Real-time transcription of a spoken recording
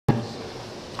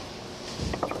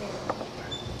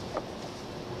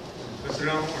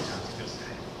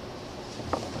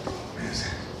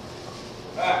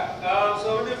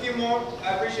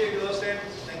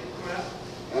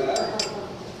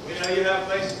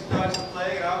some dogs to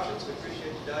play at auctions. We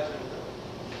appreciate you dodging them.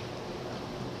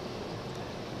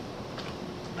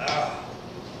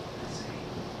 Let's see.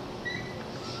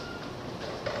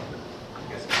 You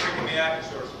guys are freaking me out.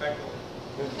 You're so respectful.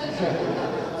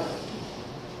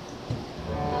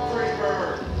 Free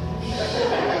bird.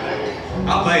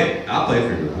 I'll play it. I'll play it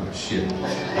for you. Oh, shit.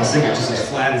 I'll sing it just as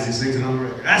flat as he sings it on the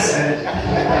record. I said it.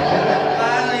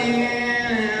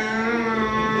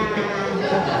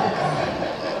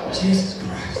 Jesus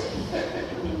Christ.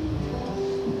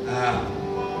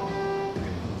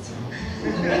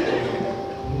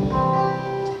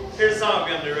 Here's a song I'll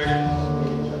be on the record.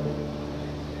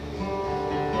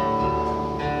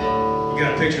 You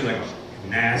got a picture like a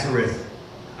Nazareth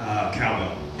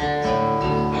cowbell.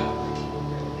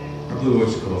 Or blue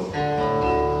oyster cove.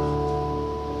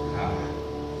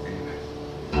 Anyway.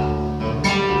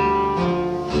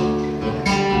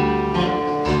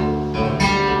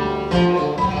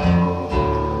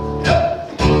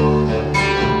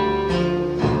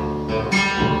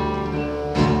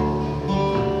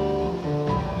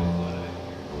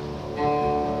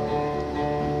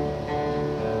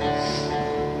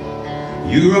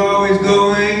 You're always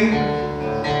going,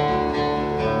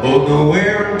 both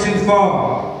nowhere or too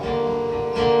far,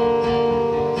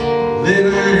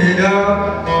 living it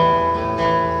up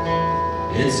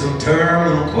in some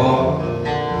terminal bar.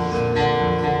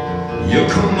 Your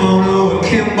kimono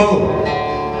akimbo,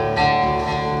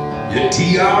 your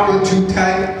tiara too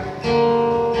tight.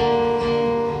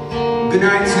 Good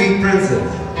night, sweet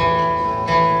princess.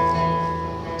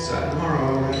 Sayonara,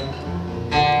 alright.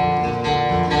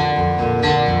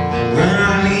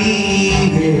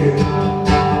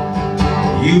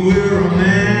 You will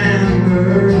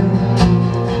remember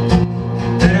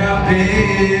that I've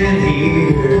been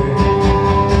here.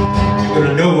 You're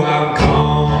gonna know I've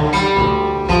come.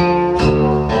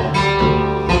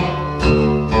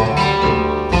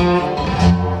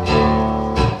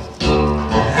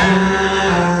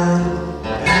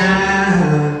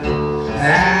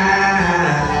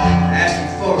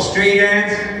 Asking for a straight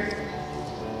answer.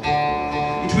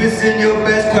 You're twisting your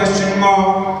best question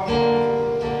mark.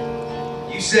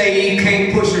 You say you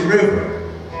can't push a river.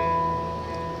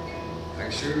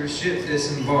 Like sure as shit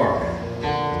disembarking.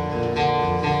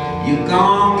 You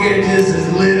gon' get just as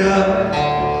lit up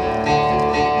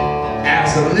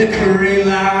as a liquor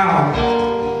loud.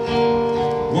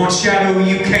 One shadow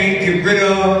you can't get rid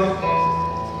of.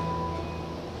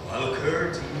 I'll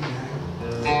occur to you now.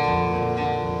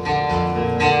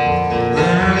 When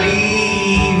I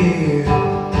leave here,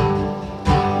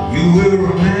 you will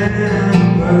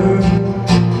remember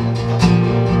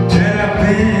that I've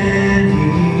been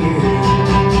here.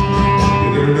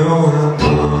 You're gonna know I'm gone.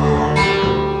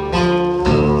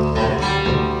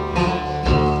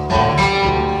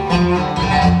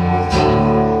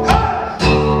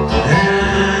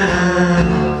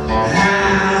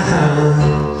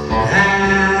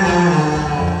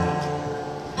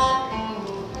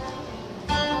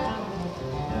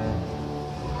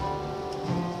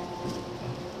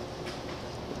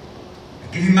 I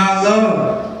give you my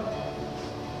love.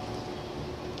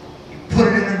 Put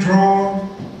it in the drawer.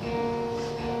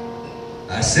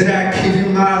 I said I'd give you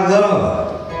my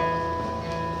love.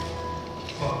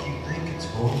 Fuck you think it's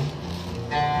for?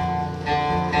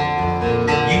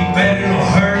 You bet it'll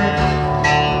hurt.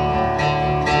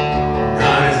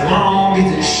 Not as long as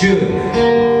it should.